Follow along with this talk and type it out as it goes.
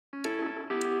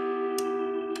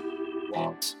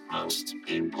What most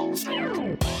people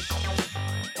think.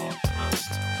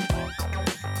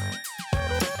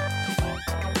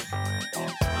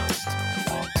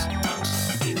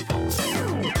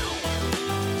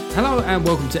 Hello and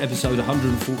welcome to episode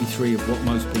 143 of What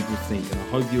Most People Think, and I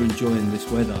hope you're enjoying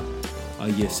this weather. Are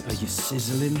you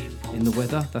sizzling in the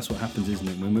weather? That's what happens, isn't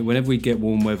it? Whenever we get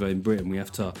warm weather in Britain, we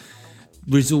have to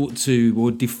resort to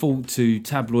or default to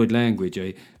tabloid language.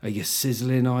 Are you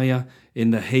sizzling? Are you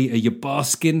in the heat? Are you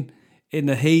basking in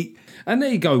the heat? And there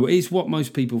you go. It's what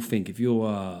most people think. If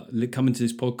you're coming to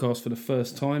this podcast for the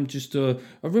first time, just a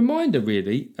reminder,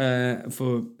 really,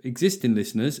 for existing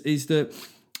listeners, is that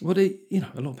a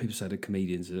lot of people say that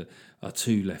comedians are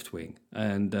too left wing,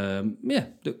 and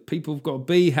look, people have got to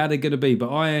be how they're going to be. But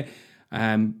I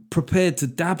am prepared to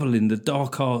dabble in the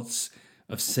dark arts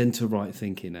of centre right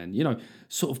thinking and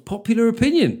sort of popular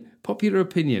opinion.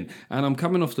 And I'm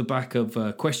coming off the back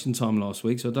of Question Time last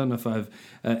week, so I don't know if I have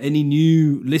any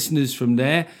new listeners from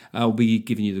there. I'll be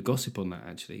giving you the gossip on that,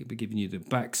 actually. I'll be giving you the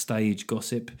backstage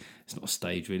gossip. It's not a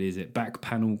stage, really, is it? Back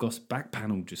panel gossip. Back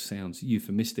panel just sounds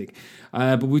euphemistic.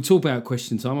 But we'll talk about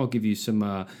Question Time. I'll give you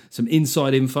some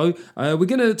inside info. We're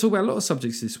going to talk about a lot of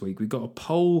subjects this week. We've got a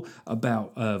poll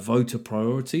about voter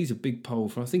priorities, a big poll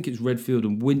for, I think it's Redfield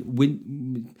and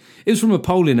it was from a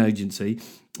polling agency.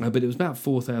 But it was about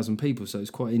 4,000 people, so it's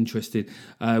quite interesting.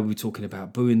 We're talking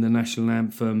about booing the national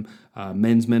anthem,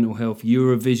 men's mental health,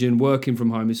 Eurovision, working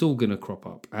from home. It's all going to crop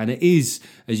up. And it is,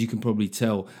 as you can probably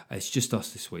tell, it's just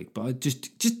us this week. But just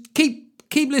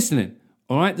keep listening,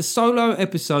 all right? The solo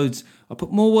episodes, I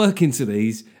put more work into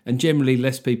these, and generally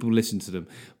less people listen to them.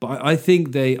 But I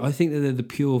think that they're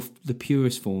the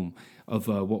purest form of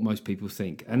what most people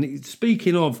think. And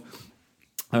speaking of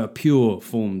pure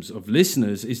forms of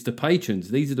listeners, is the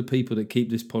patrons. These are the people that keep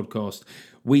this podcast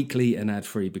weekly and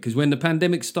ad-free, because when the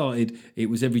pandemic started, it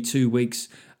was every 2 weeks,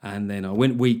 and then I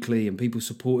went weekly, and people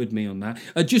supported me on that.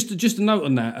 Just a note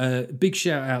on that, big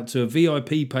shout out to a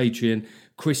VIP Patreon,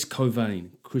 Chris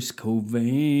Covain,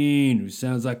 who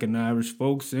sounds like an Irish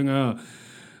folk singer.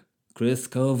 Chris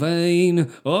Covain,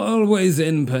 always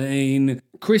in pain.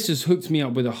 Chris has hooked me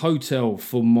up with a hotel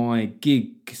for my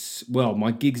gigs. Well,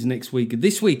 my gigs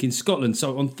this week in Scotland.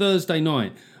 So on Thursday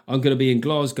night, I'm going to be in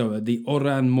Glasgow at the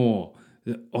Oranmore.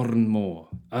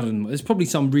 There's probably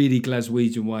some really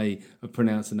Glaswegian way of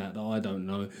pronouncing that I don't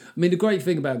know. I mean, the great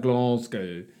thing about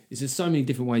Glasgow is there's so many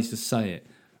different ways to say it.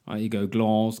 Right, you go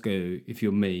Glasgow if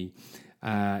you're me.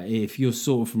 If you're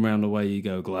sort of from around the way, you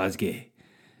go Glasgow.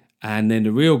 And then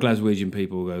the real Glaswegian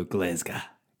people go Glasgow.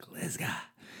 So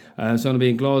I'm going to be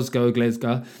in Glasgow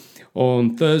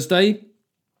on Thursday.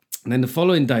 And then the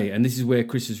following day, and this is where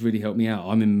Chris has really helped me out,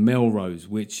 I'm in Melrose,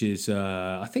 which is,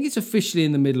 I think it's officially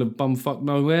in the middle of bumfuck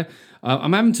nowhere.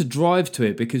 I'm having to drive to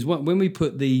it because when we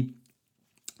put the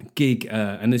gig,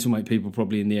 and this will make people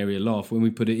probably in the area laugh, when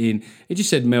we put it in, it just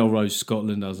said Melrose,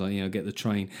 Scotland. I was like, get the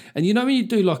train. And when you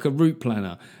do like a route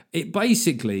planner, it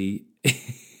basically...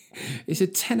 It's a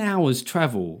 10 hours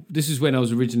travel. This is when I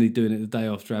was originally doing it the day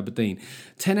after Aberdeen.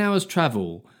 10 hours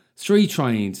travel, 3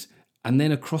 trains, and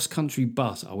then a cross-country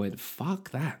bus. I went,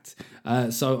 fuck that.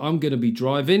 So I'm going to be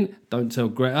driving. Don't tell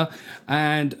Greta.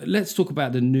 And let's talk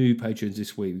about the new patrons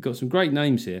this week. We've got some great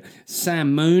names here.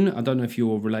 Sam Moon. I don't know if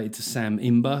you're related to Sam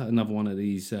Imber, another one of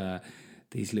these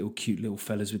little cute little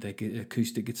fellas with their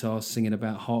acoustic guitars singing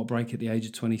about heartbreak at the age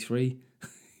of 23.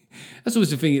 That's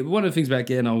always the thing. One of the things about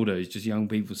getting older is just young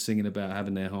people singing about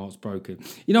having their hearts broken.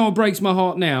 You know what breaks my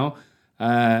heart now?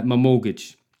 My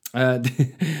mortgage.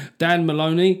 Dan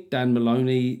Maloney.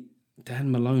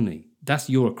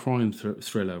 You're a crime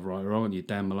thriller, right? Aren't you,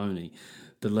 Dan Maloney?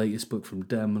 The latest book from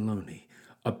Dan Maloney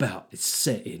it's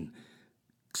set in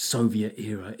Soviet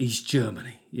era East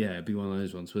Germany. Yeah, it'd be one of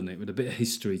those ones, wouldn't it? With a bit of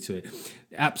history to it.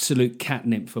 Absolute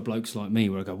catnip for blokes like me,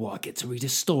 where I go, I get to read a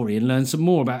story and learn some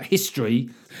more about history.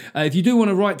 If you do want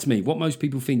to write to me,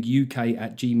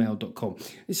 whatmostpeoplethinkuk@gmail.com.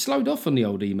 It's slowed off on the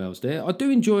old emails there. I do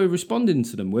enjoy responding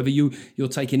to them, whether you're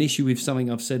taking issue with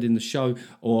something I've said in the show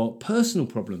or personal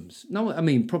problems. No, I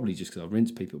mean, probably just because I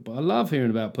rinse people, but I love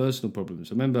hearing about personal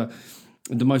problems. I remember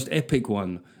the most epic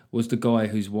one was the guy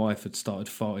whose wife had started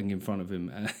farting in front of him.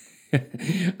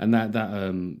 And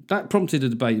that prompted a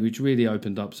debate which really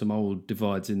opened up some old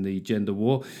divides in the gender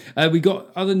war. We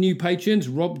got other new patrons.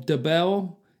 Rob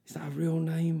DeBell. Is that a real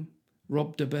name?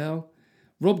 Rob DeBell?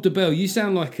 Rob DeBell, you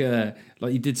sound like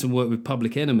you did some work with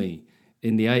Public Enemy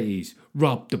in the 80s.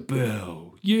 Rob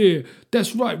DeBell. Yeah,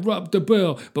 that's right, Rob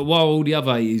DeBell. But while all the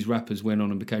other 80s rappers went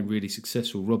on and became really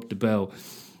successful, Rob DeBell,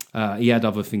 he had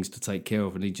other things to take care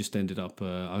of, and he just ended up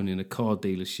owning a car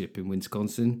dealership in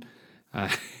Wisconsin.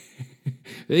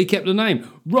 He kept the name.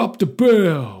 Rob the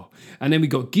Bell. And then we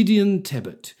got Gideon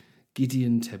Tebbett.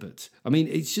 Gideon Tebbett. I mean,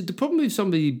 the problem with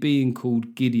somebody being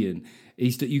called Gideon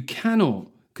is that you cannot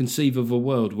conceive of a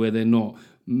world where they're not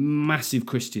massive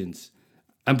Christians.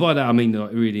 And by that, I mean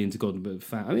like really into God, but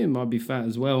fat. I mean, it might be fat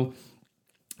as well.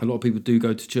 A lot of people do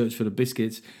go to church for the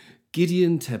biscuits.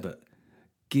 Gideon Tebbett.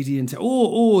 Gideon Tebbett.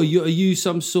 Or are you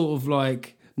some sort of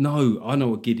like... No, I know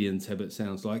what Gideon Tebbett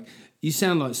sounds like. You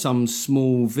sound like some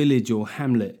small village or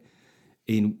hamlet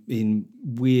in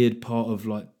weird part of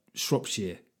like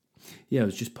Shropshire. Yeah, I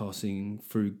was just passing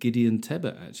through Gideon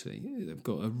Tebbett, actually. They've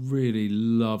got a really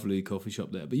lovely coffee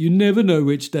shop there, but you never know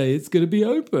which day it's going to be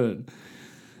open.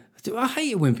 I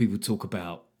hate it when people talk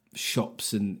about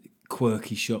shops and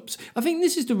quirky shops. I think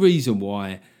this is the reason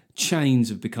why chains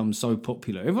have become so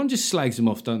popular. Everyone just slags them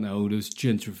off, don't they? Oh, there's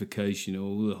gentrification,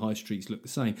 all the high streets look the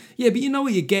same. Yeah, but you know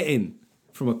what you're getting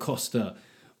from a Costa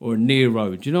or a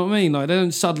Nero. Do you know what I mean? Like, they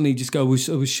don't suddenly just go,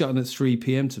 we're shutting at 3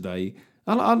 p.m. today.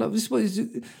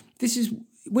 This is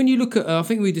when you look at, I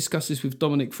think we discussed this with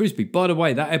Dominic Frisby. By the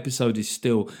way, that episode is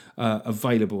still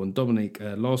available. And Dominic,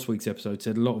 last week's episode,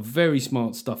 said a lot of very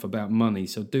smart stuff about money.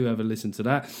 So do have a listen to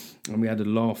that. And we had a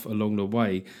laugh along the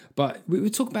way. But we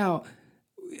talk about,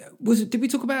 did we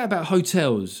talk about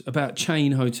hotels, about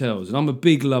chain hotels? And I'm a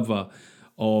big lover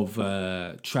of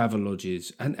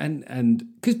Travelodges.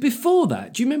 And because before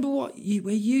that, do you remember where you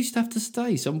used to have to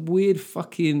stay? Some weird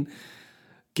fucking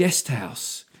guest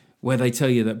house where they tell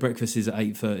you that breakfast is at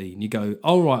 8:30, and you go,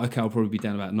 "Oh right, okay, I'll probably be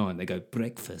down about 9." They go,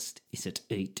 "Breakfast is at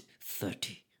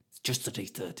 8:30. It's just at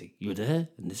 8:30. You're there,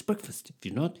 and there's breakfast. If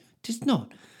you're not, it's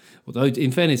not." Although,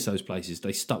 in fairness, those places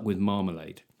they stuck with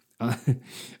marmalade,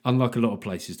 unlike a lot of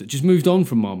places that just moved on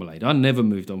from marmalade. I never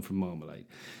moved on from marmalade.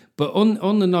 But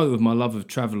on the note of my love of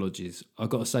Travelodges, I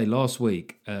got to say, last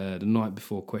week, the night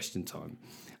before Question Time,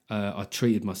 I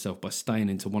treated myself by staying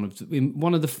into one of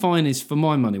the finest, for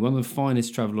my money, one of the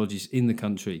finest Travelodges in the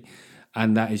country,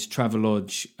 and that is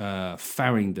Travelodge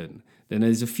Farringdon. Then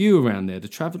there's a few around there. The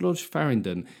Travelodge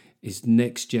Farringdon is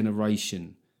next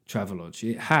generation Travelodge.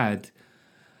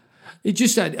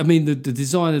 The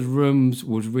design of the rooms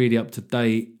was really up to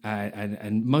date,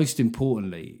 and most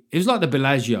importantly, it was like the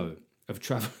Bellagio of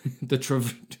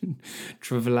Travelagio.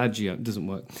 It doesn't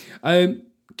work.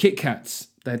 Kit Kats.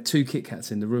 They had 2 Kit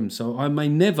Kats in the room. So I may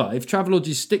never, if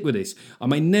Travelodges stick with this, I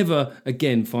may never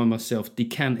again find myself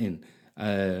decanting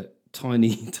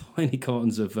tiny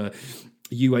cartons of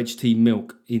UHT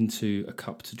milk into a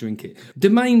cup to drink it. The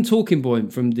main talking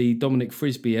point from the Dominic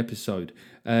Frisby episode,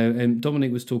 and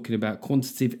Dominic was talking about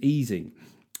quantitative easing.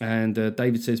 And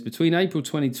David says, between April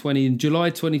 2020 and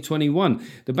July 2021,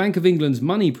 the Bank of England's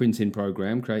money printing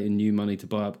programme, creating new money to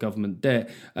buy up government debt,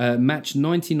 matched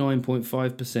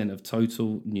 99.5% of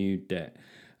total new debt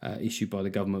issued by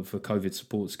the government for COVID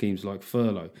support schemes like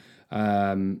furlough.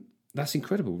 That's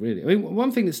incredible, really. I mean,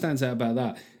 one thing that stands out about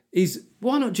that is,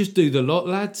 why not just do the lot,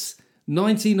 lads?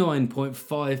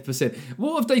 99.5%.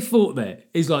 What have they thought there?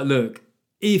 It's like, look,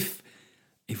 if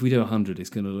we do 100, it's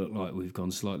going to look like we've gone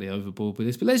slightly overboard with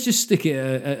this. But let's just stick it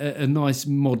at a nice,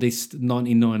 modest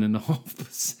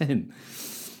 99.5%.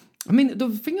 I mean, the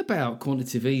thing about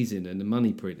quantitative easing and the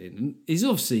money printing is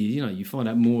obviously, you find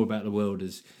out more about the world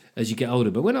as you get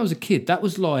older. But when I was a kid, that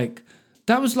was like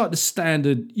the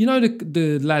standard,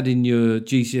 the lad in your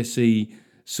GCSE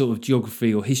sort of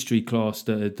geography or history class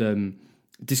that had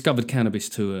discovered cannabis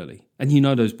too early. And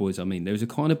those boys, there was a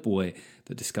kind of boy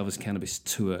that discovers cannabis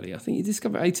too early. I think he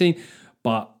discovered 18,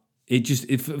 but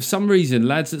if for some reason,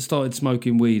 lads that started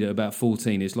smoking weed at about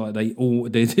 14, it's like they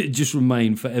just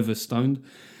remain forever stoned.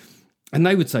 And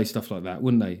they would say stuff like that,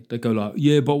 wouldn't they? They'd go like,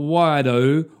 yeah, but why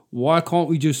though? Why can't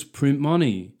we just print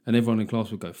money? And everyone in class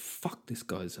would go, fuck, this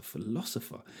guy's a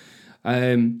philosopher.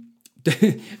 And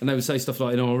they would say stuff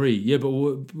like in RE, yeah, but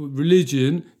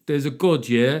religion, there's a God,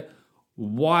 yeah?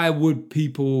 Why would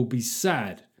people be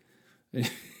sad? You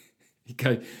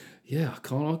go, yeah, I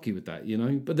can't argue with that,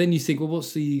 But then you think, well,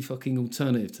 what's the fucking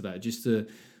alternative to that? Just a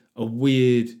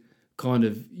weird kind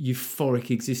of euphoric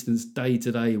existence day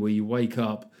to day where you wake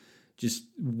up just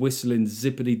whistling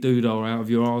zippity-doo-dah out of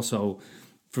your arsehole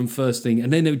from first thing.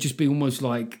 And then it would just be almost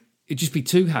like, it'd just be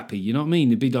too happy, you know what I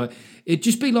mean? It'd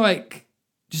just be like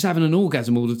just having an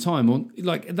orgasm all the time.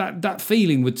 Like that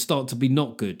feeling would start to be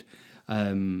not good.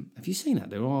 Have you seen that?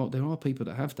 There are people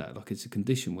that have that. Like, it's a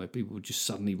condition where people would just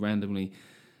suddenly randomly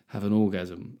have an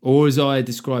orgasm. Or as I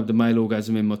described the male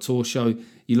orgasm in my tour show,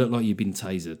 you look like you've been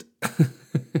tasered.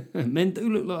 Men do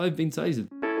look like they've been tasered.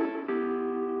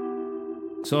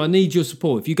 So I need your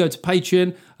support. If you go to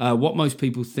Patreon, What Most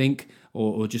People Think,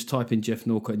 or just type in Jeff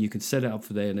Norcott and you can set it up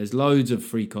for there. And there's loads of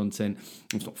free content.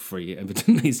 It's not free,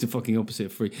 evidently, it's the fucking opposite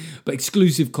of free, but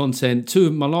exclusive content.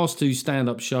 My last two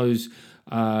stand-up shows,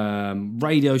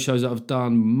 radio shows that I've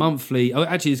done monthly. Oh,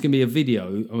 actually, there's going to be a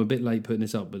video. I'm a bit late putting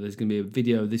this up, but there's going to be a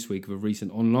video this week of a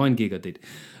recent online gig I did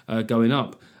going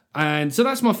up. And so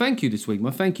that's my thank you this week.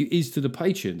 My thank you is to the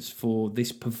patrons for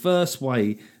this perverse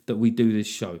way that we do this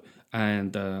show.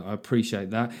 And I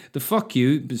appreciate that. The fuck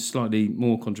you is slightly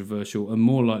more controversial and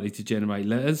more likely to generate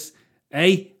letters.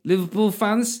 Hey, Liverpool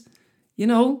fans, you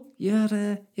know,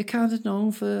 you're kind of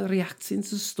known for reacting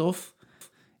to stuff.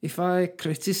 If I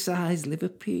criticise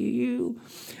Liverpool,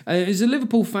 is the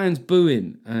Liverpool fans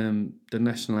booing the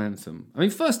national anthem? I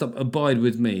mean, first up, Abide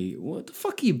With Me. What the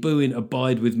fuck are you booing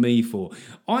Abide With Me for?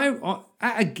 I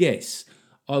at a guess,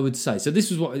 I would say. So this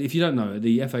was what, if you don't know,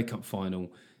 the FA Cup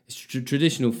final. It's a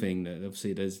traditional thing that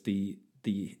obviously there's the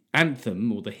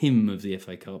anthem or the hymn of the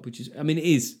FA Cup, which is, I mean, it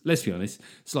is, let's be honest,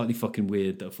 slightly fucking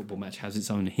weird that a football match has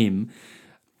its own hymn.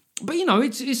 But you know,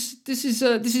 this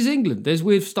is England. There's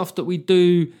weird stuff that we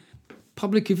do,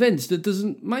 public events that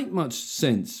doesn't make much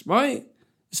sense, right?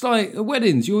 It's like at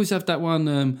weddings. You always have that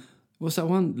one. What's that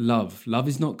one? Love. Love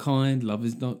is not kind. Love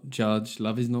is not judged.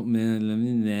 Love is not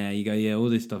man. Nah, you go, yeah, all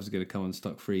this stuff's going to come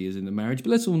unstuck 3 years in the marriage.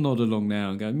 But let's all nod along now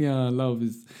and go, yeah, love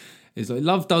is like,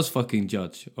 love does fucking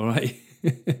judge. All right.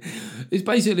 It's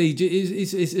basically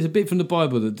it's a bit from the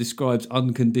Bible that describes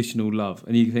unconditional love,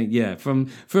 and you think, yeah, from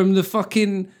the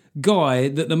fucking guy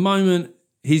that the moment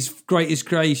his greatest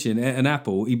creation, an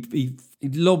apple, he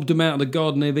lobbed him out of the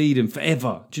Garden of Eden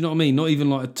forever. Do you know what I mean? Not even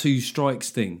like a 2 strikes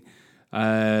thing.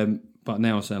 But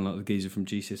now I sound like the geezer from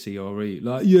GCSE RE.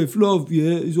 Like, yeah, if love,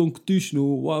 yeah, is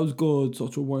unconditional, why was God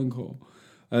such a wanker?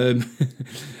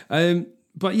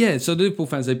 But yeah, so the Liverpool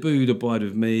fans, they booed Abide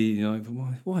With Me, you know,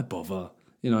 why bother?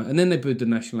 You know, and then they booed the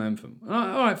national anthem.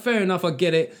 All right, fair enough, I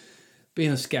get it.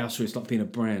 Being a Scouser, it's like being a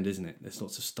brand, isn't it? There's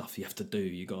lots of stuff you have to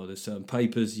do. There's certain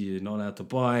papers you're not allowed to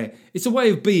buy. It's a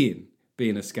way of being a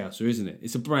Scouser, isn't it?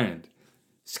 It's a brand.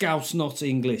 Scouse not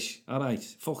English, all right?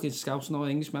 Fucking Scouse not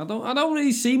English, man. I don't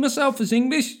really see myself as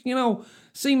English, you know.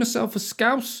 See myself as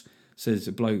Scouse, says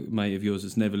a bloke mate of yours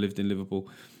that's never lived in Liverpool.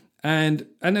 And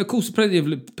of course, plenty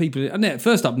of people. And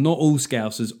first up, not all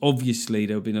Scousers. Obviously,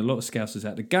 there have been a lot of Scousers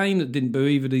at the game that didn't boo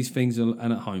either of these things and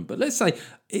at home. But let's say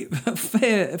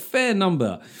a fair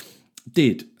number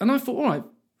did. And I thought, all right,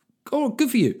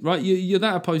 good for you, right? You're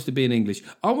that opposed to being English.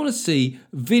 I want to see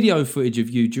video footage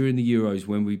of you during the Euros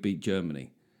when we beat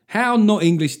Germany. How not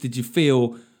English did you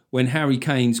feel when Harry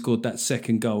Kane scored that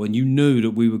second goal and you knew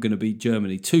that we were going to beat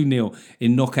Germany 2-0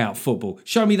 in knockout football?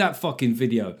 Show me that fucking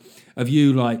video of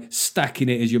you like stacking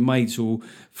it as your mates all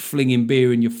flinging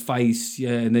beer in your face, yeah,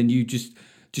 and then you just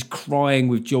crying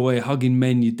with joy, hugging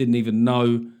men you didn't even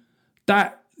know.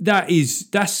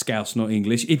 That's Scouse, not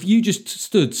English. If you just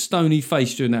stood stony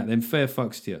faced during that, then fair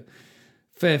fucks to you.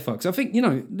 Fair fucks. I think, you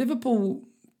know, Liverpool,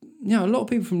 you know, a lot of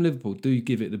people from Liverpool do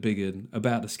give it the big one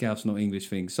about the Scouse, not English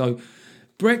thing. So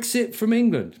Brexit from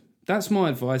England. That's my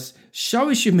advice. Show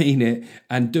us you mean it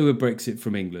and do a Brexit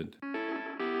from England.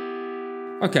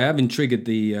 Okay, having triggered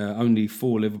the only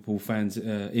 4 Liverpool fans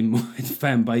in my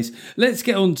fan base, let's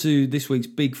get on to this week's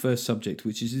big first subject,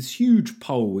 which is this huge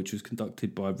poll which was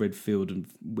conducted by Redfield and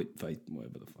Whitfaith,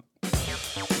 whatever the fuck.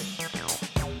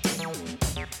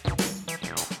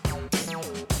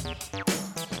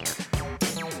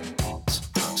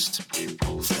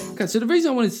 Okay, so the reason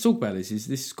I wanted to talk about this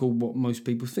is called What Most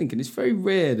People Think, and it's very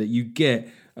rare that you get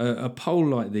a poll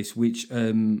like this which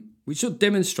sort of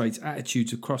demonstrates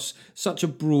attitudes across such a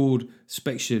broad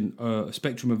spectrum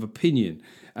of opinion.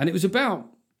 And it was about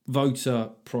voter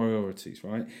priorities,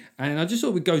 right? And I just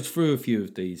thought we'd go through a few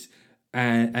of these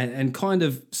and kind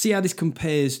of see how this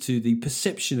compares to the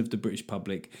perception of the British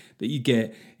public that you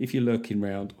get if you're lurking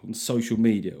around on social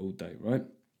media all day, right?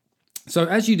 So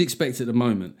as you'd expect at the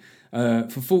moment,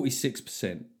 for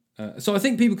 46%, so I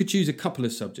think people could choose a couple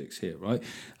of subjects here, right?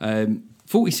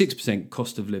 46%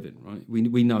 cost of living, right?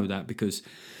 We know that because,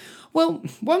 well,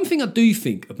 one thing I do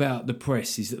think about the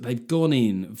press is that they've gone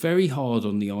in very hard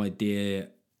on the idea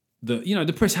that, you know,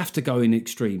 the press have to go in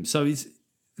extreme. So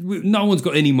no one's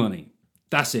got any money.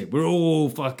 That's it. We're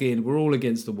all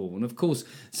against the wall. And of course,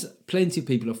 plenty of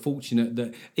people are fortunate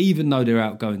that even though their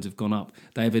outgoings have gone up,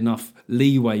 they have enough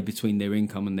leeway between their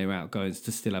income and their outgoings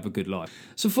to still have a good life.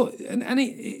 So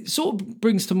it sort of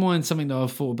brings to mind something that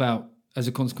I've thought about as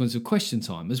a consequence of Question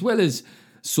Time, as well as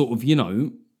sort of, you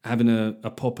know, having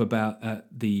a pop about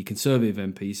the Conservative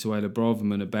MP, Suella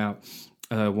Braverman, about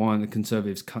why the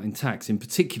Conservatives cutting tax, in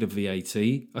particular VAT.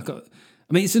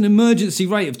 I mean, it's an emergency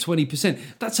rate of 20%.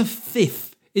 That's a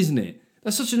fifth, isn't it?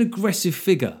 That's such an aggressive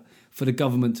figure for the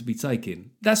government to be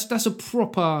taking. That's a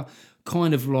proper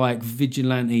kind of like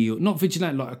vigilante, or not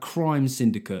vigilante, like a crime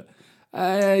syndicate.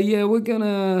 Yeah, we're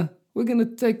gonna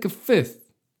take a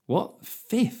fifth. What?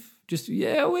 Fifth? Just,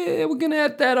 yeah, we're gonna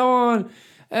add that on.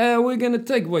 We're gonna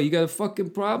take, what, you got a fucking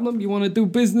problem? You want to do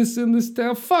business in this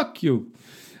town? Fuck you.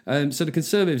 So the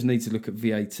Conservatives need to look at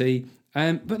VAT.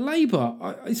 But Labour,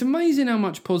 it's amazing how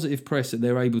much positive press that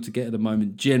they're able to get at the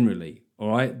moment generally,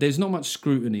 all right? There's not much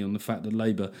scrutiny on the fact that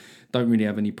Labour don't really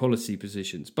have any policy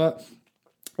positions. But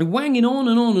wanging on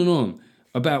and on and on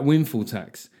about windfall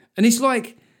tax. And it's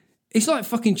like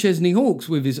fucking Chesney Hawkes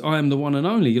with his I am the one and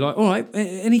only. You're like, all right,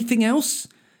 anything else?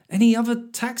 Any other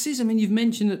taxes? I mean, you've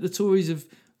mentioned that the Tories have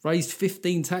raised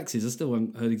 15 taxes. I still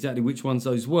haven't heard exactly which ones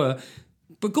those were.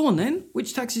 But go on then,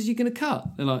 which taxes are you going to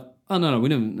cut? They're like, oh, no, we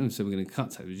never said we're going to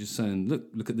cut taxes. We're just saying,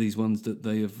 look at these ones that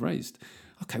they have raised.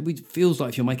 Okay, it feels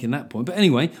like you're making that point. But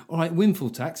anyway, all right, windfall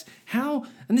tax. How,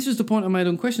 and this was the point I made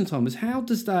on Question Time, is how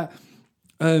does that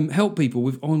help people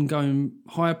with ongoing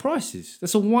higher prices?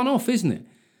 That's a one-off, isn't it?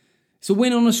 It's a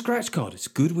win on a scratch card. It's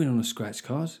a good win on a scratch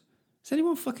card. Has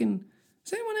anyone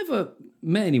ever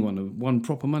met anyone who won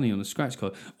proper money on a scratch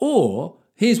card? Or,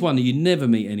 here's one that you never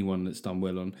meet anyone that's done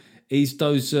well on, is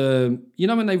those, you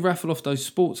know when they raffle off those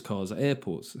sports cars at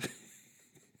airports?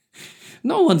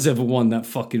 No one's ever won that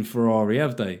fucking Ferrari,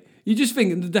 have they? You just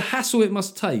think the hassle it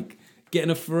must take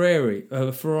getting a Ferrari,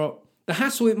 the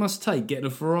hassle it must take getting a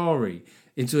Ferrari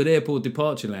into an airport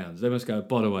departure lounge. They must go,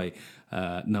 by the way,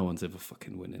 no one's ever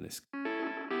fucking winning this.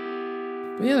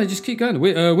 But yeah, they just keep going.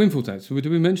 Windfall tax. Did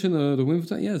we mention the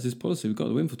windfall tax? Yeah, it's this policy. We've got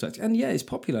the windfall tax. And yeah, it's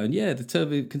popular. And yeah, the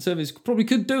Conservatives probably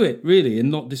could do it, really,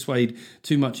 and not dissuade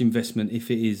too much investment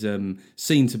if it is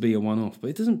seen to be a one-off.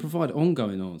 But it doesn't provide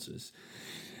ongoing answers.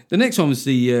 The next one was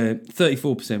the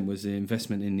 34% was the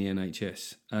investment in the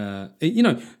NHS.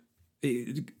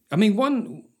 It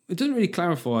doesn't really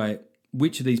clarify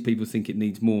which of these people think it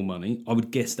needs more money. I would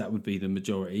guess that would be the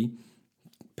majority.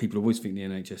 People always think the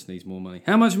NHS needs more money.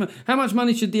 How much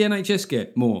money should the NHS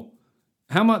get? More.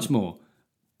 How much more?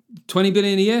 20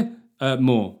 billion a year?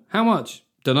 More. How much?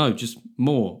 Don't know, just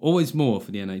more. Always more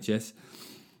for the NHS.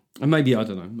 And maybe, I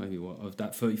don't know, maybe what, of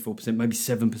that 34%, maybe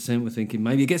 7% we're thinking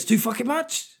maybe it gets too fucking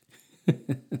much.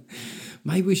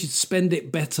 Maybe we should spend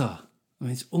it better. I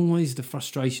mean, it's always the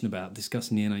frustration about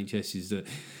discussing the NHS is that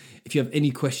if you have any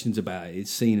questions about it,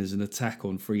 it's seen as an attack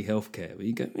on free healthcare. But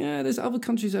you go, yeah, there's other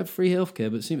countries that have free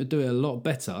healthcare but seem to do it a lot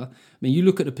better. I mean, you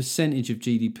look at the percentage of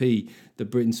GDP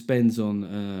that Britain spends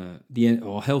on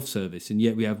our health service, and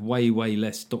yet we have way, way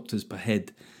less doctors per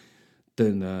head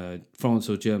than France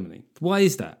or Germany. Why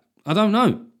is that? I don't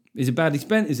know. Is it badly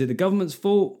spent? Is it the government's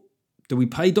fault? Do we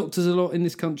pay doctors a lot in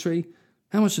this country?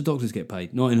 How much do doctors get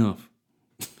paid? Not enough.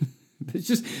 It's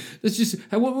just.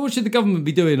 What should the government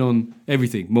be doing on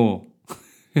everything? More.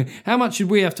 How much should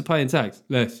we have to pay in tax?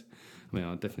 Less. I mean,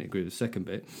 I definitely agree with the second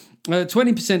bit.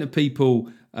 20% of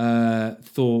people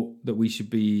thought that we should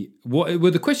be.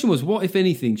 The question was, what if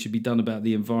anything should be done about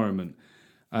the environment?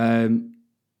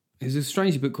 It's a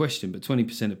strangely put question, but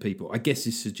 20% of people, I guess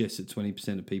this suggests that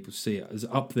 20% of people see it as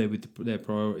up there with their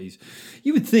priorities.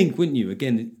 You would think, wouldn't you?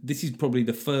 Again, this is probably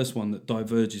the first one that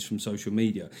diverges from social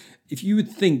media. If you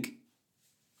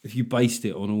based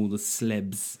it on all the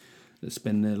celebs that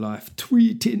spend their life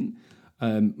tweeting,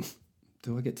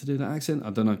 do I get to do that accent?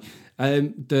 I don't know. I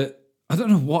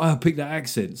don't know why I picked that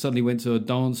accent. Suddenly went to a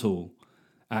dance hall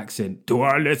accent. To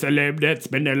all the celebs that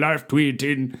spend their life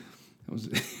tweeting. That was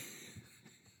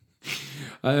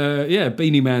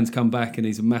Beanie Man's come back and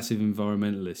he's a massive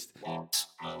environmentalist. What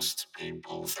most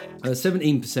people think.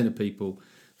 17% of people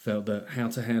felt that how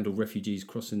to handle refugees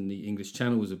crossing the English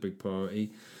Channel was a big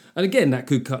priority. And again, that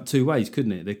could cut two ways,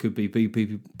 couldn't it? There could be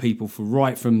people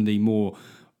from the more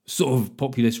sort of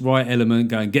populist right element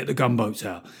going, get the gunboats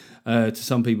out, to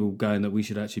some people going that we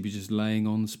should actually be just laying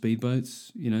on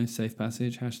speedboats, safe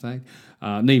passage, hashtag.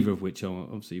 Neither of which are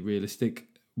obviously realistic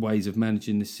ways of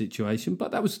managing this situation,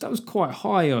 but that was quite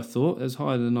high. I thought it was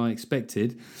higher than I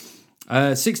expected.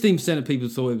 16% of people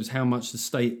thought it was how much the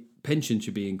state pension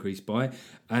should be increased by,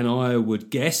 and I would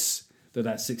guess that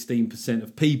 16%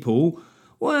 of people,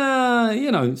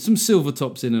 well, some silver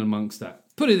tops in and amongst that.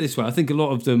 Put it this way, I think a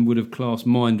lot of them would have classed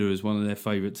Minder as one of their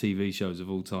favourite TV shows of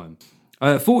all time.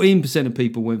 14% of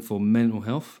people went for mental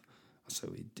health.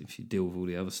 So if you deal with all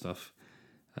the other stuff,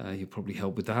 you'll probably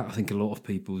help with that. I think a lot of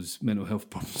people's mental health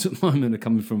problems at the moment are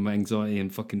coming from anxiety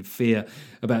and fucking fear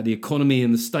about the economy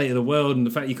and the state of the world and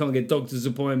the fact you can't get doctor's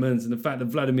appointments and the fact that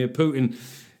Vladimir Putin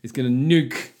is going to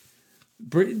nuke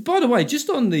By the way, just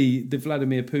on the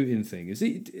Vladimir Putin thing,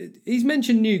 he's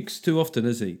mentioned nukes too often,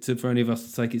 has he? For any of us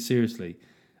to take it seriously.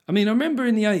 I mean, I remember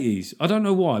in the 80s, I don't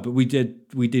know why, but we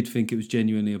did think it was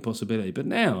genuinely a possibility. But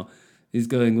now he's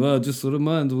going, well, just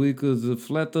remind we could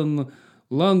flatten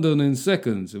London in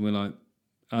seconds. And we're like,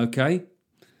 okay.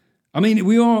 I mean,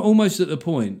 we are almost at the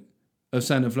point of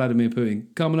saying to Vladimir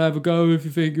Putin, come and have a go if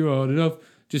you think you're hard enough.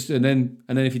 And then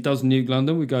if he does nuke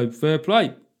London, we go, fair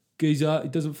play. He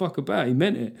doesn't fuck about. He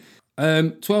meant it.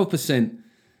 12%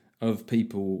 of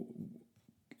people,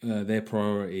 their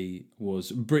priority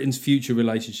was Britain's future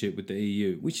relationship with the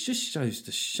EU, which just shows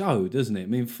the show, doesn't it? I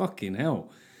mean, fucking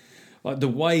hell. Like the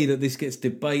way that this gets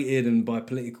debated and by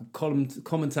political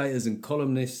commentators and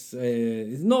columnists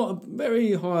is not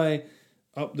very high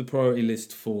up the priority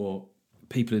list for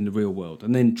people in the real world.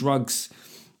 And then drugs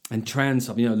and trans,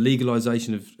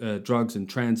 legalisation of drugs and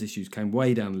trans issues came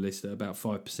way down the list at about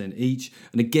 5% each.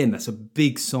 And again, that's a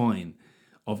big sign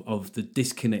of the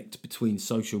disconnect between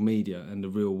social media and the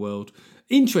real world.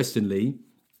 Interestingly,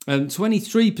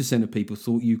 23% of people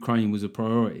thought Ukraine was a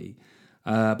priority,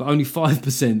 but only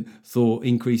 5% thought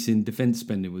increasing defence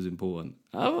spending was important.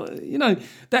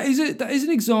 That is an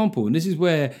example, and this is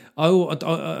where I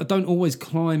don't always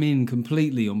climb in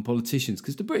completely on politicians,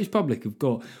 because the British public have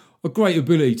got a great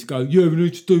ability to go, yeah, we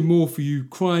need to do more for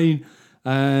Ukraine.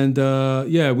 And but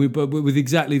with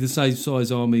exactly the same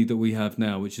size army that we have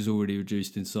now, which is already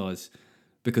reduced in size,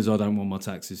 because I don't want my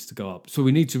taxes to go up. So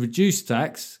we need to reduce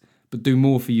tax, but do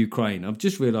more for Ukraine. I've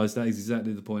just realised that is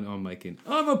exactly the point I'm making.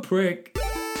 I'm a prick.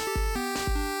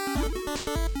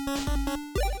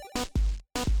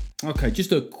 Okay,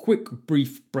 just a quick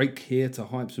brief break here to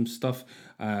hype some stuff.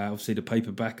 Obviously, the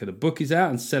paperback of the book is out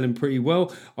and selling pretty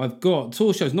well. I've got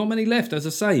tour shows, not many left, as I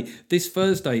say, this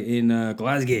Thursday in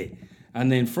Glasgow. And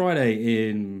then Friday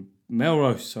in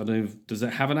Melrose. I don't know, does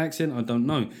that have an accent? I don't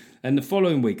know. And the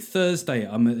following week, Thursday,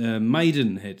 I'm at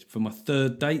Maidenhead for my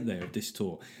third date there of this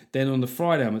tour. Then on the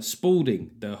Friday, I'm at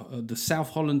Spalding, the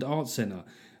South Holland Arts Centre.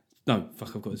 No,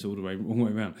 fuck, I've got this all the wrong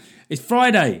way around. It's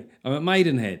Friday, I'm at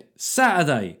Maidenhead.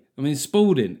 Saturday, I'm in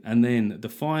Spalding. And then the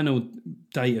final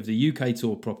date of the UK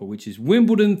tour proper, which is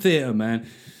Wimbledon Theatre, man.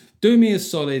 Do me a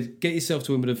solid, get yourself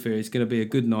to Wimbledon Theatre. It's going to be a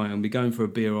good night. I'll be going for a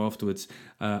beer afterwards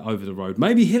over the road.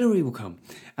 Maybe Hillary will come.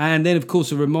 And then, of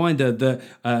course, a reminder that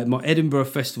my Edinburgh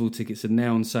Festival tickets are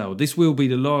now on sale. This will be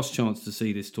the last chance to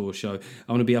see this tour show. I'm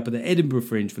going to be up at the Edinburgh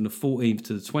Fringe from the 14th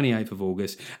to the 28th of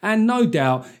August. And no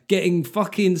doubt, getting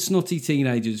fucking snotty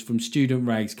teenagers from Student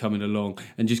Rags coming along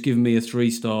and just giving me a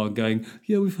 3-star and going,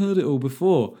 yeah, we've heard it all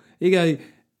before. You go,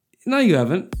 no, you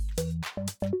haven't.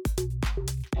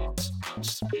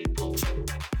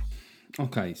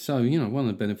 Okay, so, one of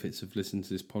the benefits of listening to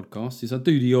this podcast is I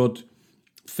do the odd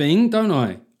thing, don't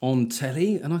I, on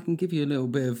telly, and I can give you a little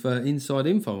bit of inside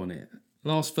info on it.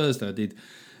 Last Thursday I did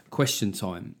Question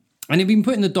Time, and it'd been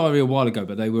put in the diary a while ago,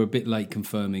 but they were a bit late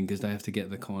confirming because they have to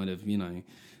get the kind of,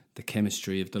 the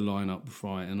chemistry of the lineup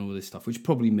right and all this stuff, which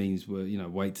probably means we're,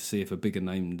 wait to see if a bigger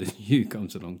name than you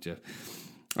comes along, Jeff.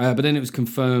 But then it was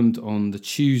confirmed on the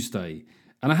Tuesday,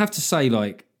 and I have to say,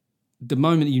 the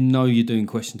moment you're doing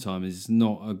Question Time is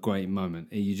not a great moment.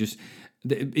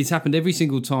 It's happened every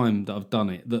single time that I've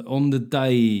done it, that on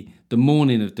the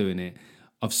morning of doing it,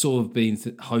 I've sort of been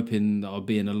hoping that I'll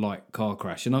be in a light car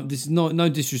crash. And this is no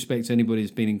disrespect to anybody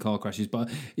who's been in car crashes, but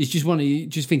it's just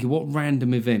just thinking what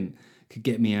random event could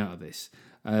get me out of this.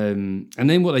 And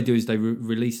then what they do is they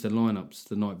release the lineups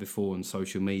the night before on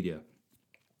social media.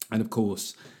 And of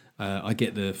course, I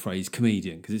get the phrase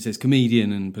comedian because it says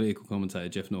comedian and political commentator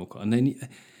Jeff Norcott. And then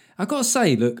I've got to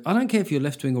say, look, I don't care if you're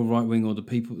left wing or right wing or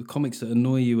the comics that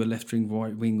annoy you are left wing,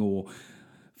 right wing or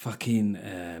fucking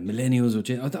millennials or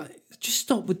just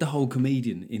stop with the whole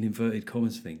comedian in inverted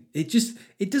commas thing.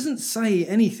 It doesn't say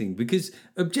anything because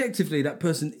objectively that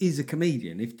person is a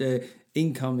comedian if their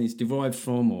income is derived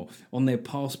from or on their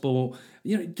passport.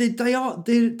 They are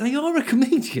a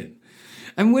comedian.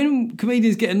 And when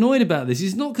comedians get annoyed about this,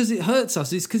 it's not because it hurts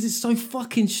us, it's because it's so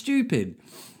fucking stupid.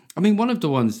 I mean, one of the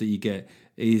ones that you get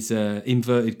is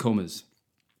inverted commas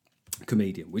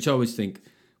comedian, which I always think,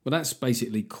 well, that's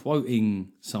basically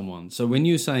quoting someone. So when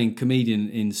you're saying comedian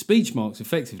in speech marks,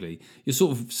 effectively, you're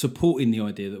sort of supporting the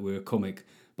idea that we're a comic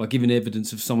by giving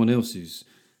evidence of someone else who's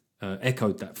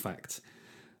echoed that fact.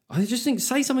 I just think,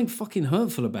 say something fucking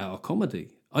hurtful about our comedy.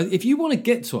 If you want to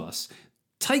get to us,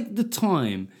 take the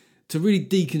time to really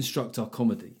deconstruct our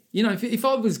comedy. If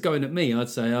I was going at me, I'd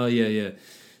say, oh, yeah,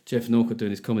 Jeff Norcott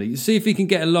doing his comedy. See if he can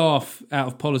get a laugh out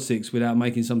of politics without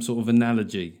making some sort of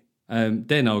analogy.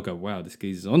 Then I'll go, wow, this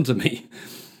geezer's onto me.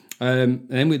 And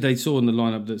then they saw in the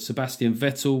lineup that Sebastian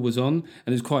Vettel was on,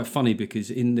 and it's quite funny because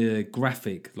in the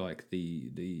graphic, like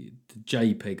the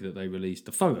JPEG that they released,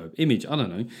 the photo image, I don't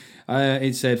know,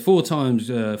 it said 4 times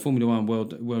Formula One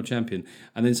world champion,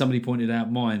 and then somebody pointed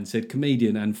out mine said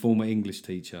comedian and former English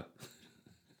teacher.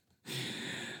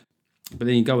 But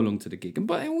then you go along to the gig,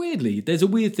 but weirdly, there's a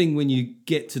weird thing when you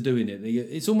get to doing it.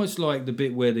 It's almost like the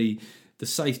bit where the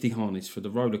safety harness for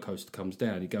the roller coaster comes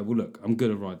down. You go, well, look, I'm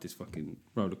going to ride this fucking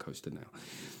roller coaster now.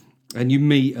 And you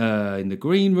meet in the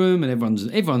green room, and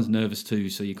everyone's nervous too,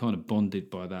 so you're kind of bonded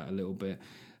by that a little bit.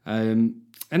 And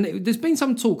there's been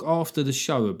some talk after the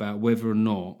show about whether or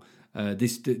not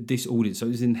this audience, so it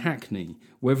was in Hackney,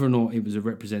 whether or not it was a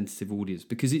representative audience,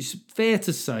 because it's fair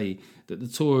to say that the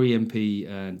Tory MP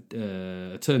and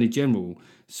Attorney General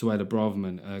Suella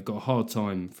Braverman got a hard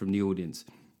time from the audience.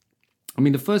 I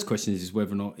mean, the first question is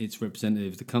whether or not it's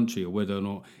representative of the country or whether or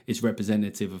not it's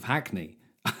representative of Hackney.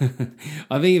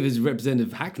 I think if it's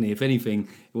representative of Hackney, if anything,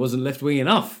 it wasn't left-wing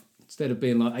enough. Instead of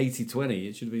being like 80-20,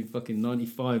 it should have been fucking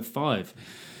 95-5.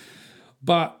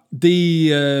 But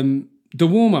the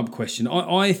warm-up question,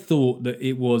 I thought that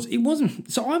it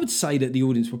wasn't. So I would say that the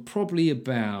audience were probably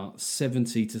about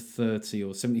 70-30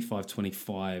 or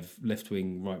 75-25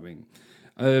 left-wing, right-wing.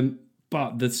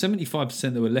 But the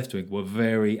 75% that were left-wing were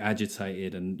very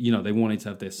agitated and, they wanted to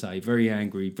have their say, very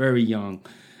angry, very young.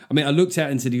 I mean, I looked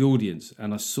out into the audience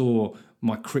and I saw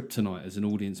my kryptonite as an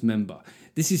audience member.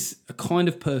 This is a kind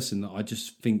of person that I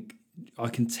just think I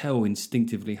can tell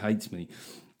instinctively hates me.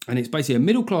 And it's basically a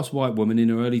middle-class white woman in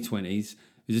her early 20s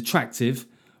who's attractive,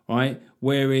 right,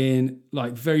 wearing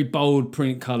like very bold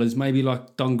print colours, maybe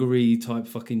like dungaree type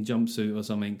fucking jumpsuit or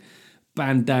something,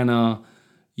 bandana,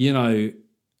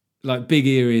 like big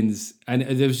earrings, and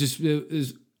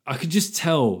I could just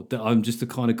tell that I'm just the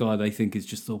kind of guy they think is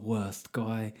just the worst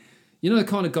guy. The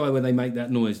kind of guy where they make that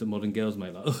noise that modern girls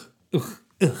make, like ugh.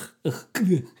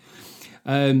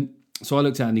 So I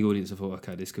looked out in the audience and thought,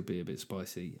 okay, this could be a bit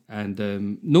spicy.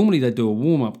 And normally they do a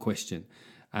warm-up question,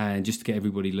 and just to get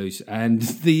everybody loose. And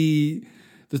the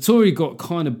Tory got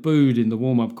kind of booed in the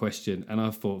warm-up question, and I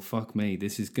thought, fuck me,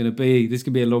 this could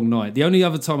be a long night. The only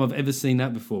other time I've ever seen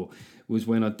that before was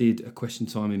when I did a question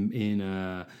time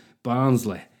in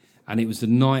Barnsley, and it was the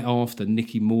night after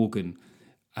Nicky Morgan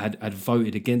had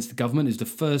voted against the government. It was the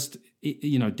first,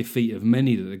 defeat of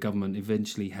many that the government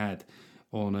eventually had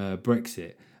on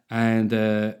Brexit. And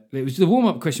it was the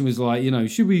warm-up question was like,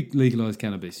 should we legalise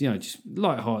cannabis? Just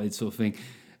light-hearted sort of thing.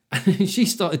 And she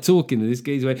started talking, and this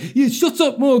geezer went, "You shut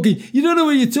up, Morgan. You don't know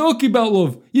what you're talking about,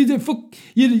 love. You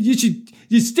should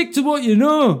stick to what you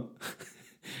know."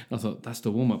 I thought, that's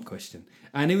the warm-up question.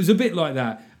 And it was a bit like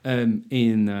that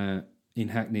in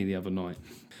Hackney the other night.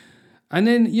 And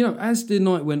then, as the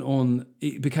night went on,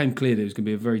 it became clear that it was going to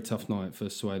be a very tough night for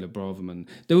Suella Braverman.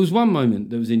 There was one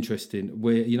moment that was interesting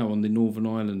where, on the Northern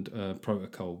Ireland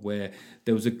protocol, where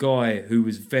there was a guy who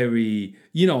was very,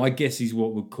 I guess he's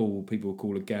what people would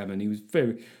call a gammon. He was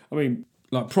very,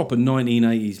 like proper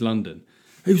 1980s London.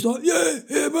 He was like, yeah,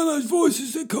 man, those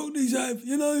voices that Cockneys have,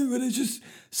 where they just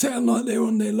sound like they're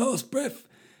on their last breath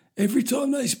every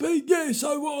time they speak. Yeah,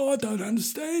 so what I don't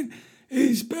understand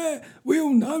is better. We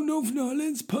all know Northern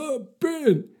Ireland's part of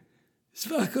Britain. It's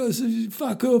fuck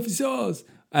off, it's ours.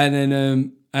 And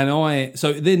then,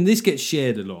 so then this gets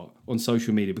shared a lot on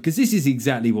social media because this is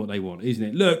exactly what they want, isn't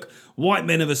it? Look, white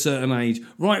men of a certain age,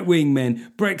 right-wing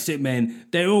men, Brexit men,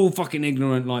 they're all fucking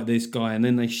ignorant like this guy, and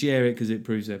then they share it because it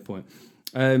proves their point.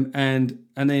 And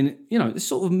then, it's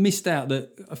sort of missed out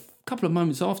that a couple of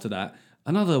moments after that,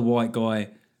 another white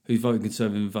guy who voted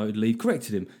Conservative and voted Leave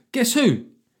corrected him. Guess who?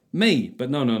 Me. But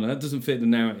no, that doesn't fit the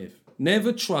narrative.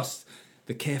 Never trust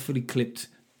the carefully clipped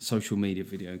social media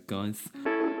video, guys.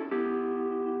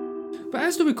 But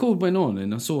as the record went on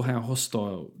and I saw how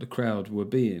hostile the crowd were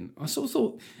being, I sort of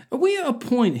thought, are we at a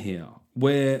point here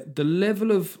where the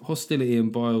level of hostility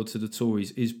and bile to the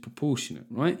Tories is proportionate,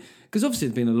 right? Because obviously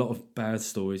there's been a lot of bad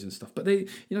stories and stuff, but the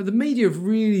media have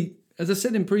really, as I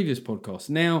said in previous podcasts,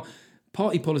 now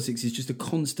party politics is just a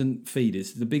constant feed.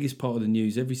 It's the biggest part of the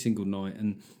news every single night,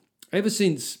 and ever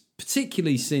since,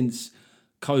 particularly since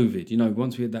COVID,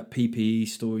 once we had that PPE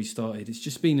story started, it's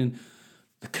just been in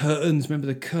the curtains. Remember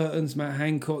the curtains, Matt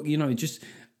Hancock?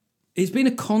 It's been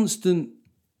a constant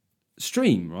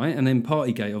stream, right? And then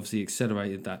Partygate obviously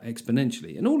accelerated that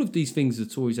exponentially. And all of these things the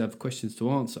Tories have questions to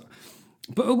answer.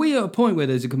 But are we at a point where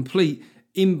there's a complete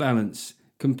imbalance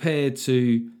compared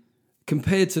to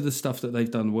the stuff that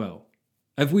they've done well?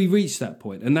 Have we reached that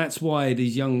point? And that's why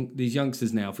these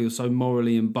youngsters now feel so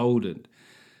morally emboldened,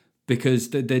 because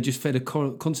they're just fed a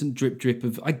constant drip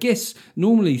of, I guess,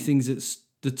 normally things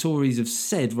that the Tories have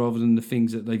said rather than the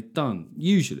things that they've done,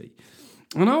 usually.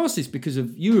 And I ask this because of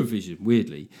Eurovision,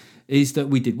 weirdly, is that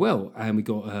we did well, and we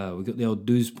got the old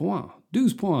 12 points.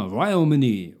 12 points,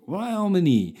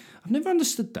 Royaume-Uni. I've never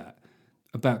understood that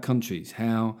about countries,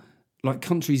 how like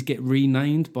countries get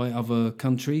renamed by other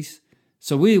countries.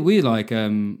 So we're like,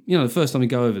 the first time we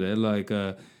go over there, like,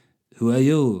 who are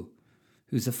you?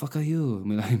 Who's the fuck are you? I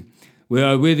mean, like,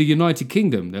 we're the United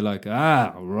Kingdom. They're like,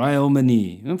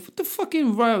 Royaume-Uni. What the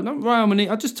fucking not Royaume-Uni?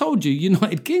 I just told you,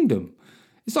 United Kingdom.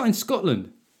 It's not in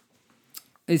Scotland.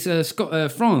 It's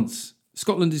France.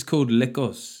 Scotland is called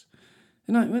l'Écosse.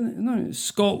 No, it's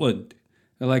Scotland.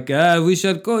 They're like, we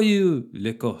shall call you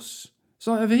l'Écosse. It's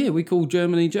like over here, we call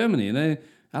Germany, and they're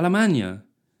Alemania,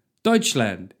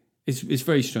 Deutschland. It's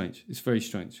very strange. It's very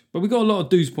strange. But we got a lot of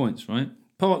 12 points, right?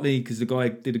 Partly because the guy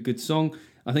did a good song.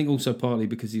 I think also partly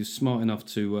because he was smart enough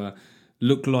to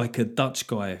look like a Dutch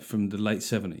guy from the late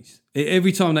 70s.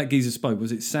 Every time that geezer spoke,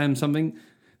 was it Sam something?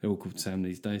 They're all called Sam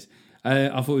these days. I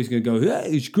thought he was going to go, hey,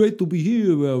 it's great to be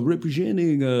here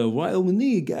representing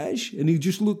Royaume-Uni, guys. And he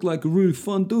just looked like a really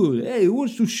fun dude. Hey, who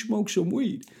wants to smoke some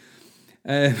weed?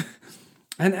 And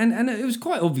it was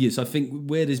quite obvious, I think,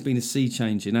 where there's been a sea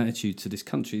change in attitude to this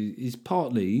country is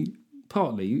partly,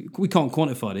 we can't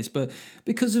quantify this, but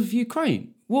because of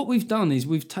Ukraine. What we've done is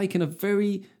we've taken a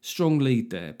very strong lead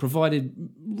there, provided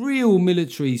real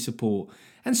military support,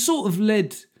 and sort of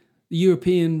led the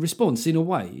European response in a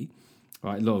way.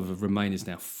 Right, a lot of Remainers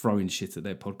now throwing shit at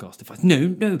their podcast. If no.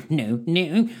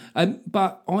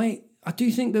 But I do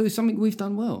think there was something we've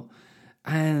done well.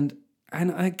 And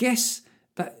I guess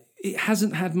that it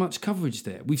hasn't had much coverage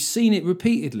there. We've seen it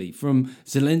repeatedly from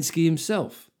Zelensky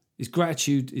himself. His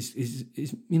gratitude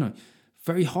is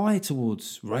very high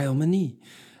towards Royaume-Uni.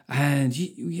 And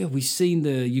we've seen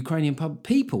the Ukrainian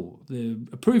people, the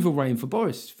approval rating for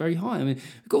Boris is very high. I mean,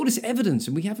 we've got all this evidence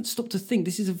and we haven't stopped to think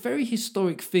this is a very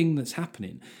historic thing that's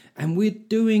happening and we're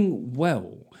doing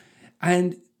well.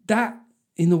 And that,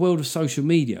 in the world of social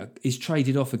media, is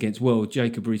traded off against, well,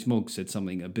 Jacob Rees-Mogg said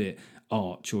something a bit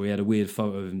arch, or he had a weird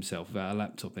photo of himself without a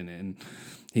laptop in it and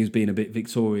he was being a bit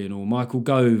Victorian, or Michael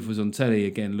Gove was on telly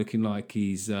again looking like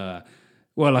he's...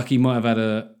 like he might have had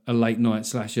a late night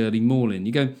 / early morning.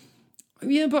 You go,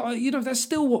 yeah, but that's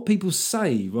still what people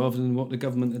say rather than what the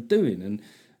government are doing. And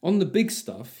on the big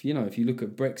stuff, if you look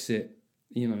at Brexit,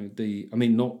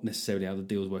 not necessarily how the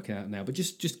deal's working out now, but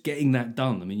just getting that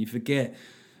done. I mean, you forget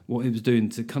what it was doing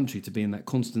to the country to be in that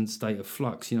constant state of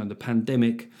flux. The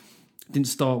pandemic didn't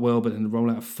start well, but then the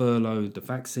rollout of furlough, the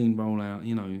vaccine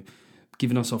rollout,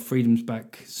 giving us our freedoms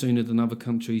back sooner than other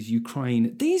countries,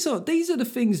 Ukraine. These are the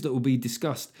things that will be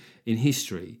discussed in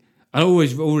history. I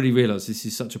already realised this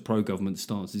is such a pro-government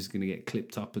stance. This is going to get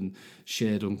clipped up and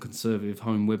shared on Conservative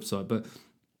Home website. But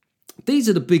these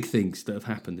are the big things that have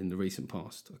happened in the recent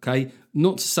past, okay?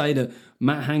 Not to say that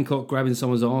Matt Hancock grabbing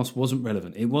someone's arse wasn't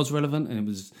relevant. It was relevant and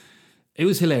it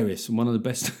was hilarious and one of the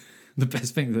best the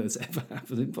best thing that's ever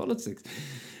happened in politics.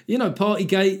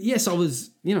 Partygate, yes, I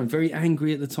was, very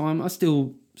angry at the time. I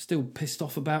still pissed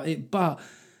off about it, but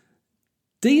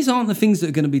these aren't the things that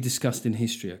are going to be discussed in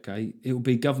history, okay? It will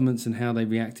be governments and how they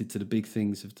reacted to the big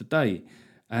things of today.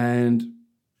 And,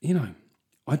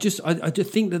 I just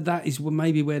think that is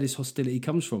maybe where this hostility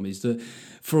comes from, is that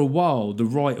for a while the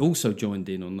right also joined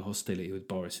in on the hostility with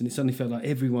Boris, and it suddenly felt like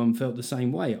everyone felt the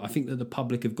same way. I think that the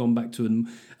public have gone back to and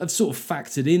have sort of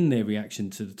factored in their reaction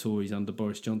to the Tories under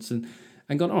Boris Johnson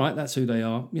and gone, all right, that's who they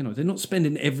are. They're not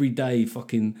spending every day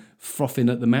fucking frothing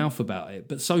at the mouth about it.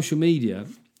 But social media,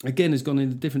 again, has gone in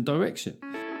a different direction.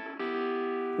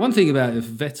 One thing about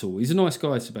Vettel, he's a nice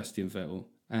guy, Sebastian Vettel,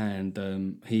 and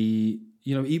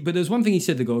but there's one thing he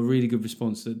said that got a really good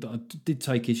response that I did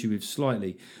take issue with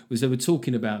slightly, was they were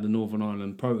talking about the Northern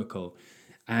Ireland Protocol,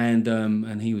 and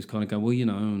he was kind of going,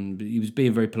 and he was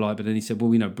being very polite, but then he said,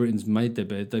 Britain's made their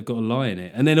bed, they've got a lie in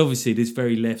it. And then obviously this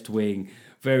very left-wing,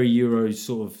 very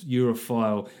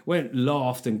Europhile,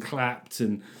 laughed and clapped,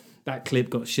 and that clip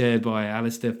got shared by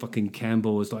Alistair fucking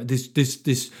Campbell. It's like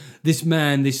this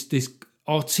man, this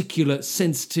articulate,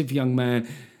 sensitive young man,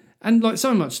 and like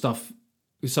so much stuff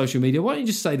with social media. Why don't you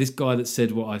just say this guy that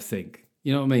said what I think?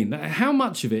 You know what I mean? How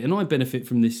much of it, and I benefit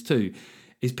from this too,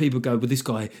 is people go, well, this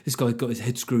guy got his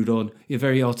head screwed on. You're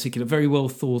very articulate, very well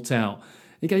thought out.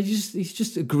 He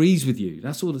just agrees with you.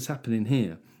 That's all that's happening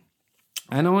here.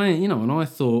 And I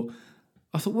thought,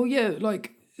 well, yeah,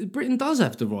 like Britain does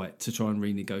have the right to try and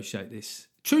renegotiate this.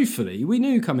 Truthfully, we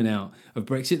knew coming out of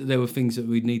Brexit that there were things that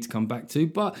we'd need to come back to,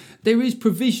 but there is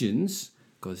provisions.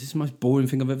 God, this is the most boring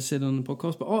thing I've ever said on the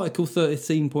podcast, but Article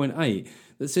 13.8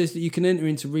 that says that you can enter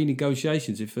into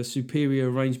renegotiations if a superior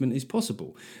arrangement is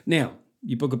possible. Now,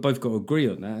 you both got to agree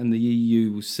on that, and the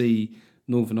EU will see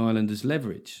Northern Ireland as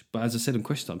leverage. But as I said in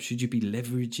question time, should you be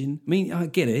leveraging? I mean, I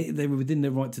get it; they were within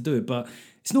their right to do it, but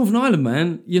it's Northern Ireland,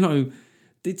 man. You know,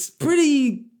 it's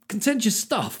pretty contentious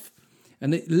stuff,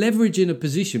 and leveraging a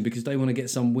position because they want to get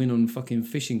some win on fucking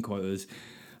fishing quotas.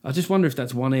 I just wonder if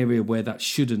that's one area where that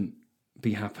shouldn't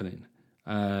be happening.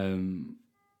 And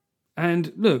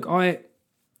look,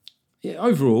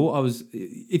 overall,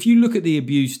 if you look at the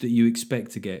abuse that you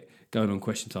expect to get going on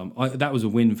question time, that was a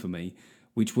win for me,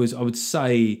 which was, I would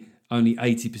say, only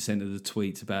 80% of the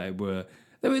tweets about it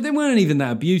they weren't even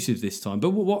that abusive this time. But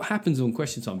what happens on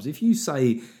question time is if you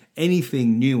say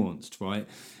anything nuanced, right?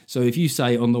 So if you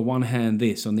say on the one hand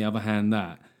this, on the other hand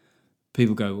that,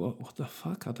 people go, what the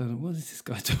fuck? I don't know. What is this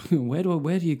guy doing?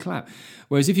 Where do you clap?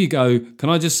 Whereas if you go, can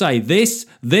I just say this,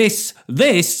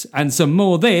 and some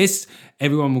more this,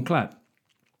 everyone will clap.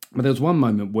 But there was one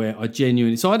moment where I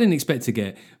genuinely... So I didn't expect to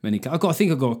get many... I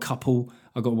think I got a couple.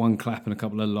 I got one clap and a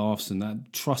couple of laughs, and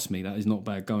that, trust me, that is not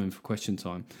bad going for question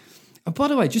time. And by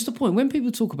the way, just a point, when people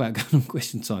talk about going on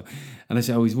question time, and they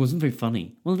say, oh, it wasn't very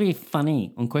funny. It wasn't very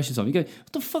funny on question time. You go,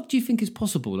 what the fuck do you think is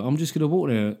possible? That I'm just going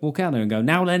to walk out there and go,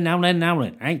 now then.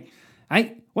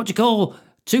 Hey, what do you call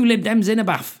 2 Lib Dems in a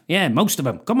bath? Yeah, most of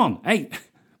them. Come on. Hey,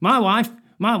 my wife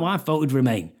voted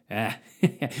Remain.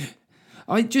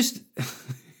 I just...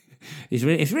 It's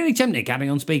really tempting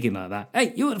carrying on speaking like that.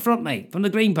 Hey, you at the front, mate, from the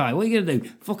Green Party. What are you going to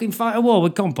do? Fucking fight a war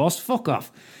with compost? Fuck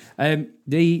off.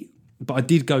 But I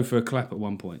did go for a clap at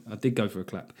one point.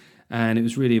 And it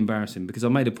was really embarrassing because I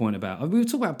made a point about... We were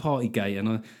talking about Partygate, and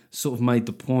I sort of made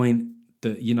the point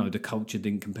that, you know, the culture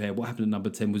didn't compare. What happened at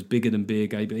number 10 was bigger than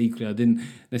Beergate, but equally I didn't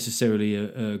necessarily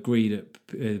agree that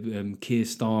Keir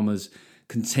Starmer's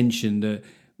contention that,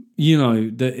 you know,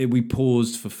 that we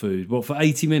paused for food. What, for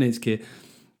 80 minutes, Keir?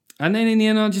 And then in the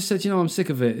end, I just said, you know, I'm sick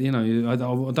of it. You know, I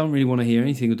don't really want to hear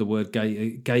anything with the word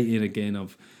gating again.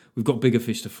 We've got bigger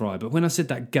fish to fry. But when I said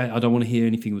that gate, I don't want to hear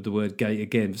anything with the word gate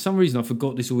again. For some reason, I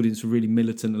forgot this audience were really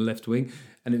militant and left-wing.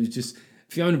 And it was just,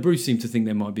 Fiona Bruce seemed to think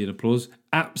there might be an applause.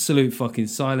 Absolute fucking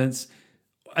silence.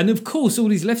 And of course, all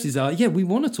these lefties are, yeah, we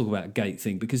want to talk about gate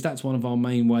thing because that's one of our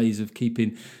main ways of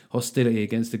keeping hostility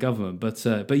against the government.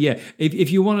 But yeah,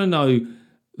 if you want to know,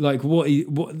 like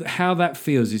how that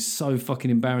feels is so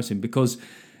fucking embarrassing because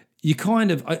you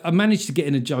kind of... I managed to get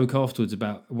in a joke afterwards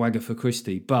about Wagatha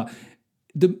Christie, but...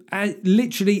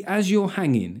 literally as you're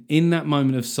hanging in that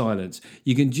moment of silence,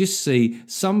 you can just see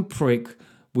some prick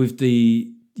with the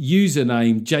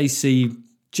username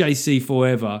JC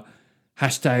Forever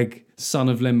hashtag son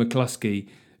of Len McCluskey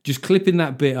just clipping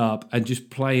that bit up and just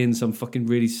playing some fucking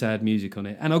really sad music on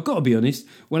it. And I've got to be honest,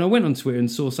 when I went on Twitter and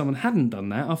saw someone hadn't done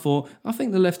that, I thought, I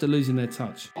think the left are losing their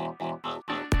touch.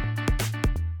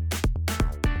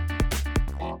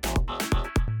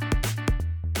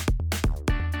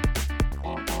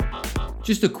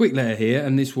 Just a quick letter here,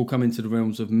 and this will come into the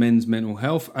realms of men's mental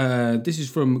health. This is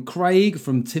from Craig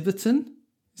from Tiverton.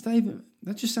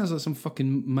 That just sounds like some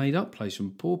fucking made-up place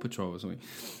from Paw Patrol or something.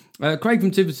 Craig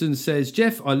from Tiverton says,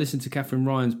 Jeff, I listened to Catherine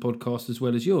Ryan's podcast as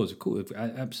well as yours. Of course,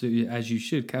 absolutely, as you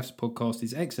should. Kath's podcast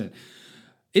is excellent.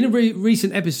 In a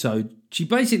recent episode, she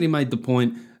basically made the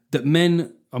point that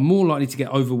men are more likely to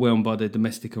get overwhelmed by their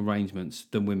domestic arrangements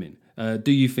than women.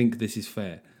 Do you think this is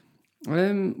fair?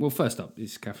 Well, first up,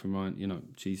 it's Catherine Ryan. You know,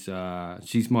 she's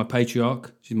my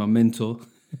patriarch. She's my mentor.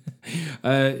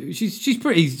 She's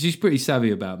pretty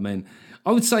savvy about men.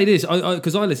 I would say this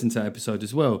because I listened to that episode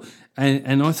as well,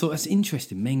 and I thought that's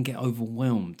interesting. Men get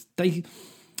overwhelmed.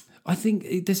 I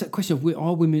think there's that question of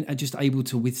are women just able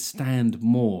to withstand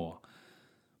more?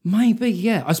 Maybe,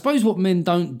 yeah. I suppose what men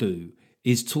don't do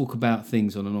is talk about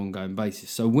things on an ongoing basis.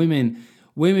 So women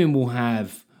will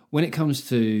have, when it comes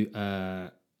to I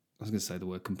was going to say the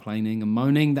word complaining and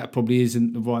moaning. That probably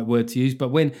isn't the right word to use. But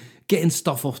when getting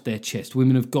stuff off their chest,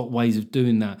 women have got ways of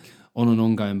doing that on an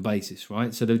ongoing basis,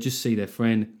 right? So they'll just see their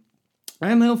friend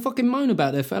and they'll fucking moan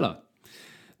about their fella.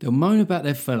 They'll moan about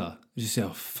their fella. They'll just say,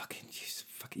 oh, fucking,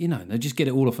 you know, they'll just get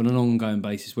it all off on an ongoing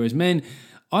basis. Whereas men,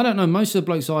 I don't know, most of the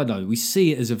blokes I know, we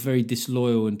see it as a very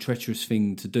disloyal and treacherous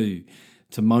thing to do,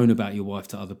 to moan about your wife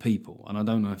to other people. And I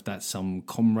don't know if that's some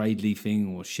comradely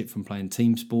thing or shit from playing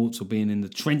team sports or being in the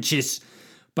trenches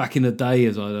back in the day,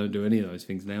 as I don't do any of those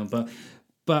things now.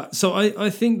 But so I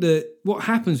think that what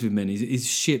happens with men is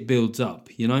shit builds up,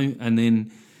 you know, and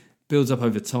then builds up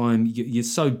over time. You're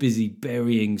so busy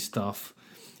burying stuff.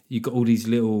 You've got all these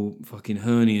little fucking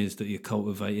hernias that you're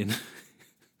cultivating.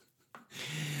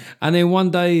 And then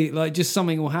one day, like, just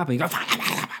something will happen. You go,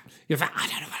 you're like, I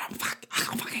don't know what I'm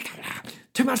fucking going out.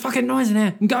 Too much fucking noise in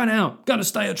here. I'm going out. Going to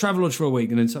stay at Travelodge for a week.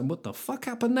 And then something, what the fuck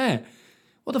happened there?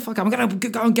 What the fuck? I'm going to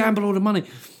go and gamble all the money.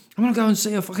 I'm going to go and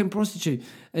see a fucking prostitute.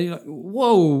 And you're like,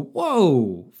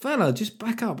 whoa, fella, just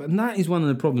back up. And that is one of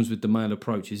the problems with the male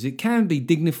approach, is it can be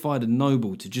dignified and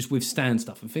noble to just withstand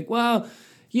stuff and think, well,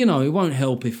 you know, it won't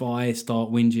help if I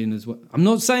start whinging as well. I'm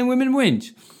not saying women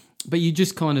whinge, but you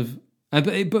just kind of... But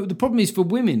the problem is for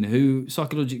women who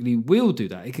psychologically will do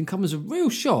that, it can come as a real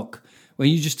shock when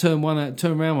you just turn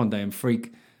around one day and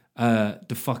freak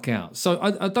the fuck out. So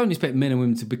I don't expect men and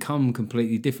women to become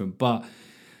completely different, but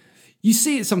you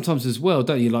see it sometimes as well,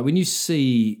 don't you? Like when you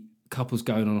see couples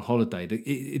going on a holiday,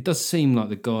 it does seem like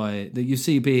the guy that you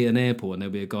see be at an airport and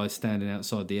there'll be a guy standing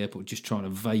outside the airport just trying to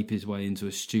vape his way into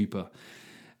a stupor.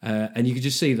 And you can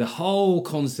just see the whole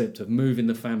concept of moving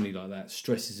the family like that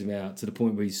stresses him out to the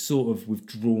point where he's sort of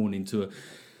withdrawn into a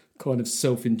kind of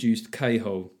self-induced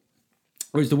K-hole.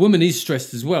 Whereas the woman is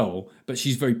stressed as well, but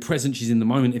she's very present. She's in the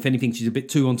moment. If anything, she's a bit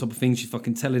too on top of things. She's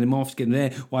fucking telling him off, getting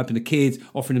there, wiping the kids,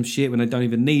 offering them shit when they don't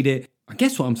even need it. I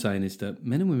guess what I'm saying is that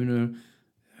men and women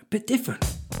are a bit different.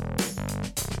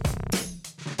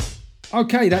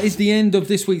 Okay, that is the end of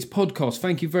this week's podcast.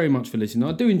 Thank you very much for listening.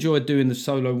 I do enjoy doing the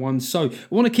solo ones, so I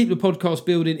want to keep the podcast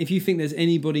building. If you think there's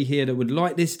anybody here that would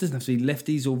like this, it doesn't have to be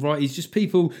lefties or righties, just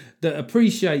people that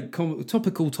appreciate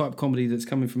topical type comedy that's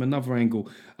coming from another angle,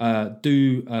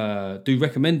 do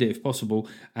recommend it if possible,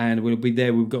 and we'll be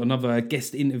there. We've got another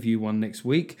guest interview one next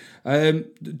week.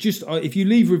 If you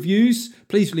leave reviews,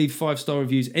 please leave 5-star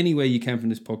reviews anywhere you can from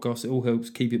this podcast. It all helps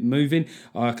keep it moving.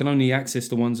 I can only access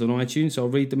the ones on iTunes, so I'll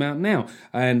read them out now.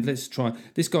 And let's try.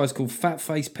 This guy's called Fat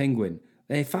Face Penguin.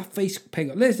 Fat Face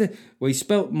Penguin. Well, he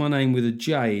spelt my name with a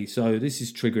J, so this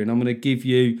is triggering. I'm going to give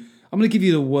you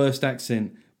the worst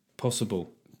accent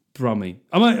possible. Brummy.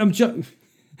 I'm joking.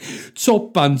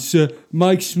 Top banter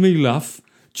makes me laugh.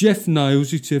 Jeff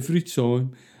nails it every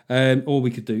time. Or we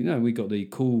could do. We got the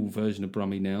cool version of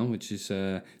Brummy now, which is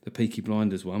the Peaky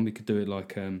Blinders one. We could do it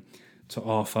like. To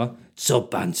Arthur.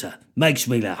 Top banter makes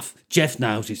me laugh. Jeff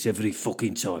nails it every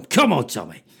fucking time. Come on,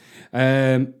 Tommy. What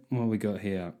have we got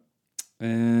here?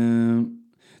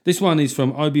 This one is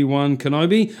from Obi-Wan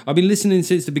Kenobi. I've been listening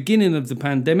since the beginning of the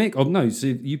pandemic. Oh, no, so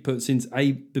you put since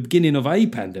the beginning of a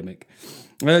pandemic.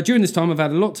 During this time, I've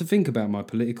had a lot to think about my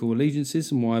political allegiances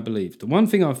and why I believe. The one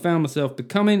thing I've found myself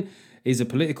becoming is a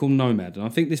political nomad. And I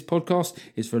think this podcast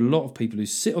is for a lot of people who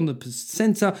sit on the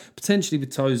centre, potentially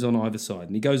with toes on either side.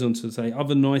 And he goes on to say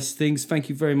other nice things. Thank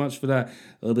you very much for that.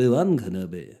 Obi-Wan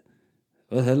Kenobi.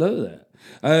 Well, hello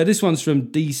there. This one's from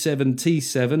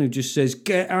D7T7, who just says,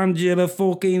 get Angela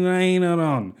fucking Rayner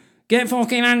on. Get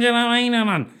fucking Angela Rayner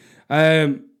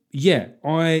on.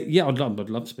 I'd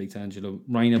love to speak to Angela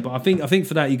Rayner, but I think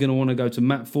for that you're going to want to go to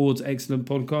Matt Ford's excellent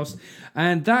podcast,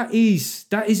 and that is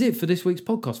it for this week's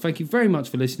podcast. Thank you very much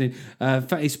for listening.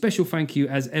 A special thank you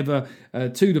as ever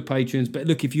to the patrons. But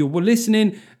look, if you're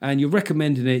listening and you're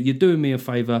recommending it, you're doing me a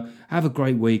favour. Have a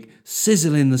great week.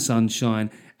 Sizzle in the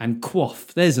sunshine and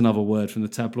quaff. There's another word from the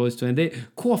tabloids to end it.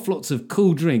 Quaff lots of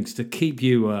cool drinks to keep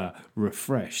you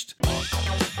refreshed.